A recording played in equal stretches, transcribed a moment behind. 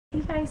Hey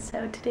guys,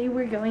 so today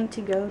we're going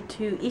to go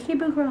to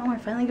Ikebukuro and we're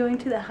finally going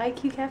to the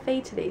Haiku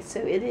Cafe today.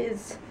 So it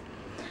is,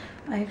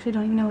 I actually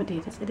don't even know what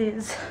date it is. It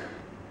is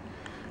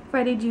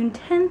Friday, June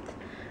 10th.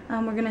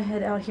 We're going to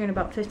head out here in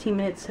about 15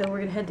 minutes. So we're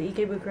going to head to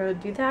Ikebukuro to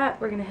do that.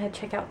 We're going to head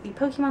check out the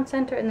Pokemon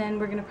Center, and then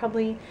we're going to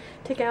probably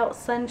check out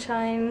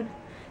Sunshine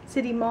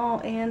City Mall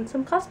and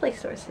some cosplay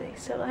stores today.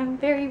 So I'm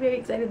very, very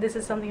excited. This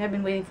is something I've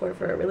been waiting for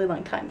a really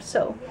long time.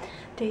 So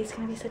today is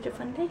going to be such a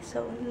fun day.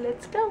 So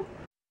let's go.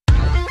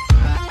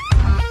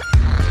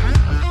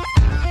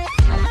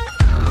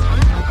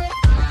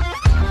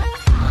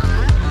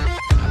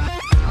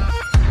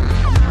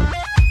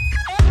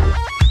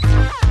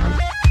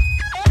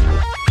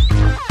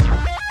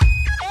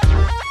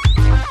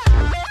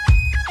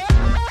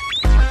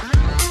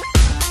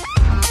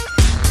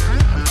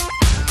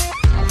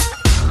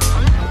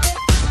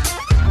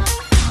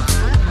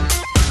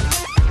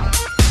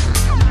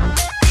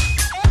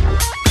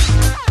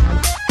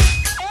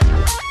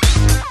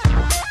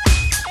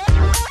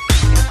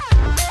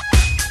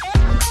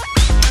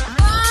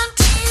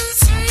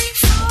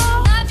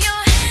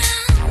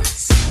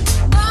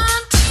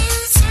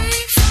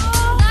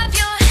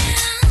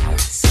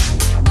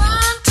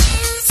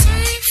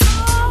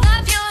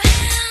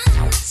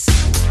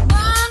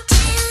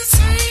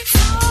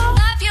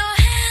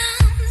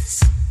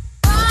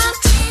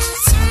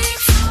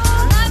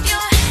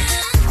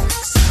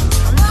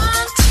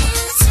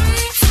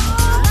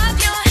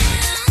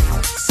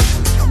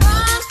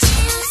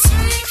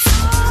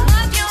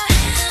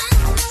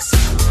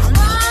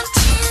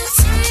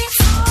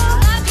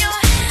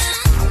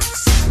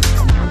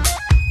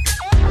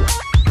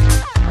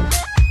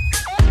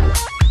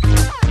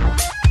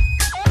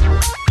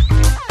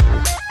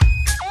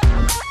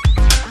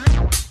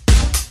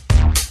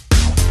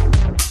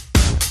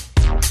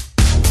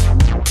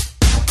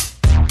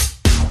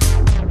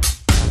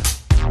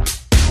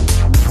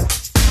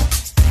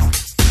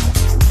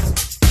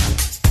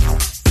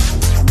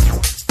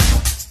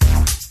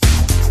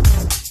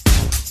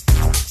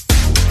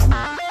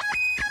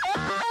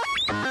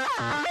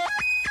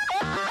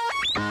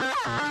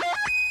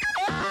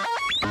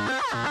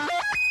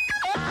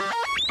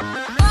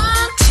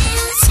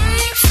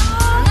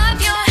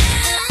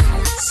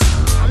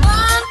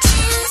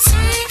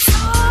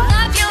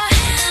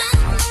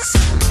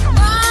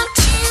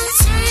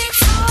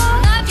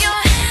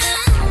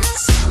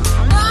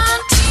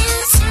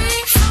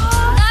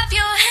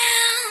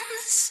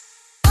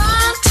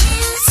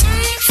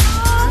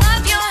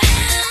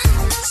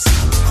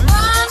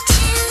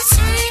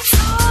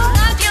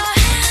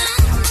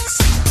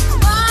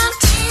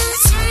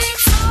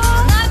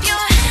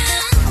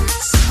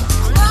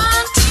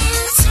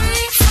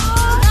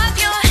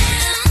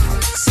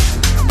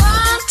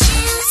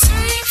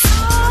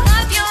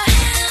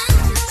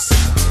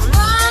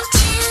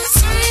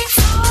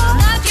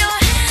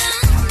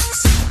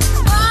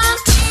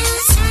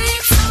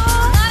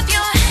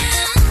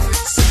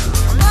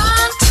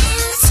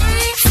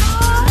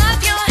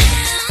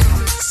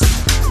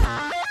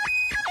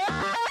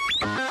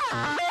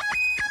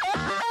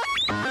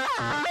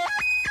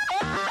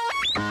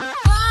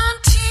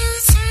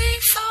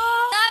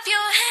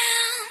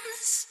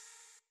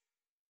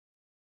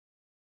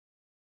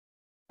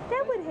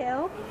 That would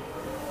help.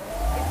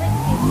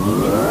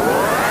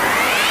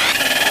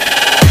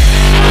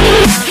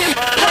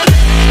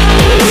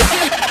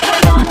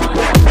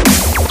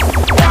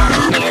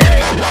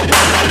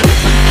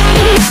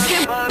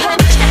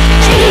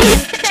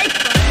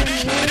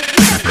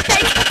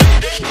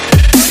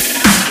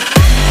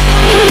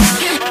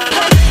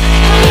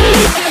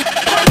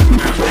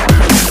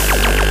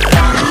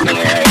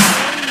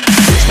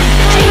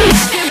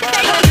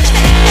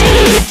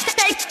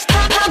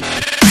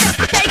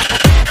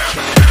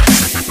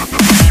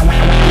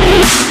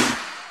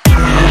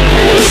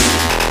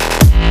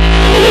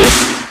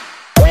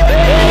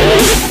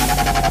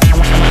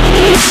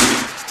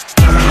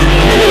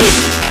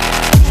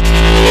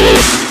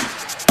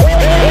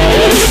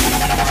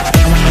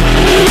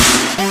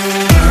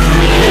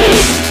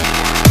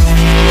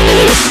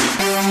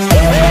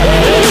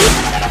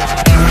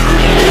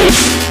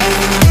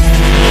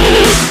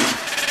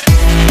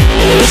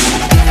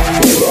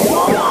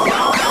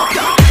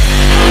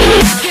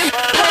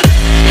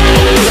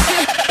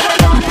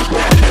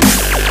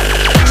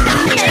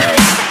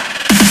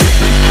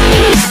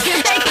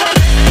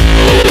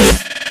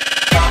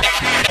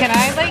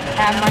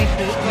 Have my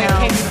food? No.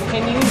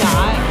 Can you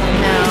not?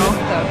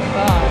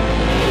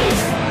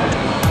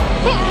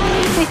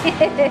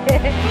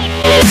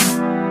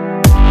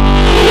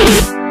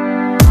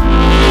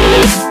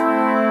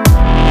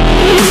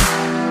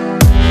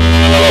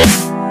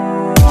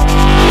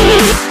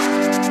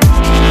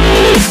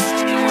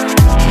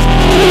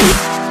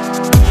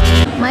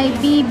 My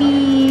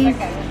BBs.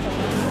 Okay.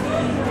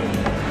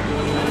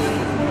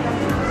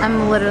 I'm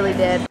literally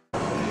dead.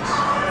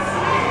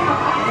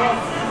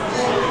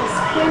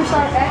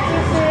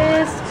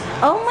 Exorcist.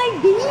 Oh my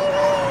babies!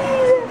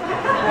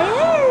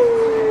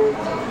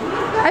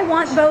 I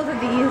want both of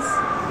these.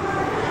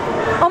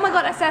 Oh my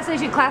god,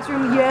 assassination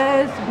classroom.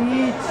 Yes,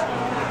 bitch.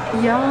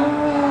 Yum.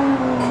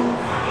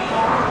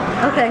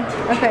 Okay.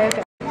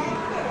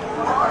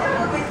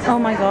 Oh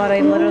my god, I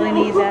literally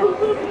need that.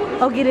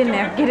 Oh, get in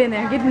there. Get in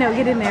there. Get in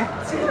there.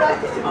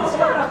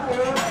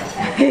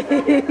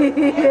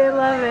 I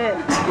love it.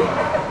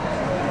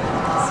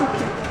 So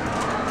cute.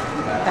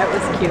 That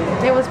was cute.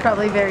 It was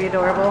probably very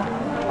adorable.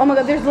 Oh my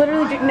god, there's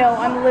literally, no,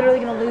 I'm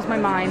literally gonna lose my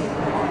mind.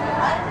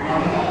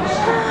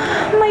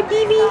 My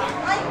baby.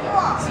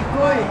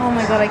 Oh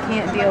my god, I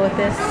can't deal with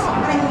this.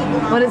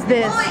 What is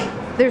this?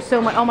 There's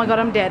so much. Oh my god,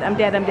 I'm dead. I'm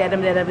dead.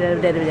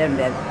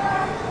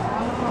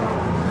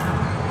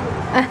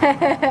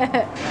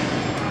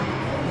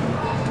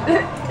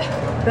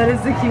 That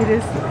is the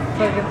cutest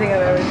fucking thing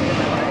I've ever seen in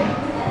my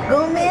life.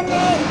 Go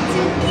minute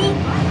to eat.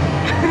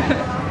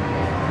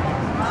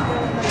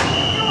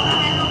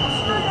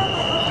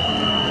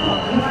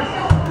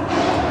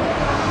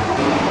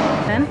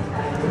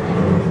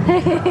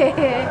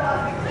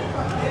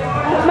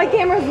 My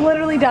camera's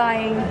literally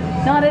dying.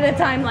 Not at a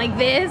time like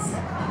this.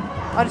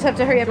 I'll just have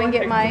to hurry up and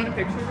get my...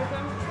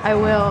 I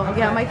will.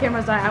 Yeah, my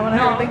camera's dying. I want to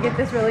hurry up and get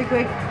this really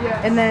quick.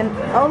 Yeah. And then...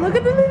 Oh, look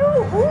at the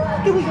little... Ooh,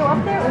 can we go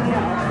up there? Or no?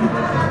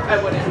 I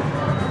wouldn't.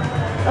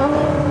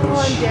 Oh,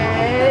 I'm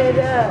dead.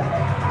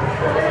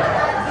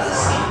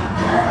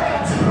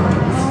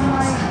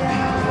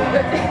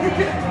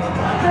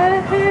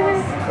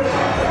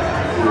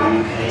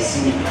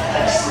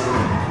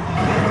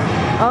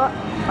 Oh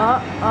my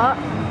god.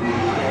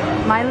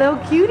 My little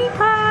cutie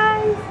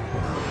pies.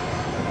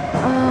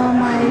 Oh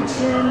my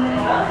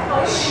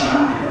goodness.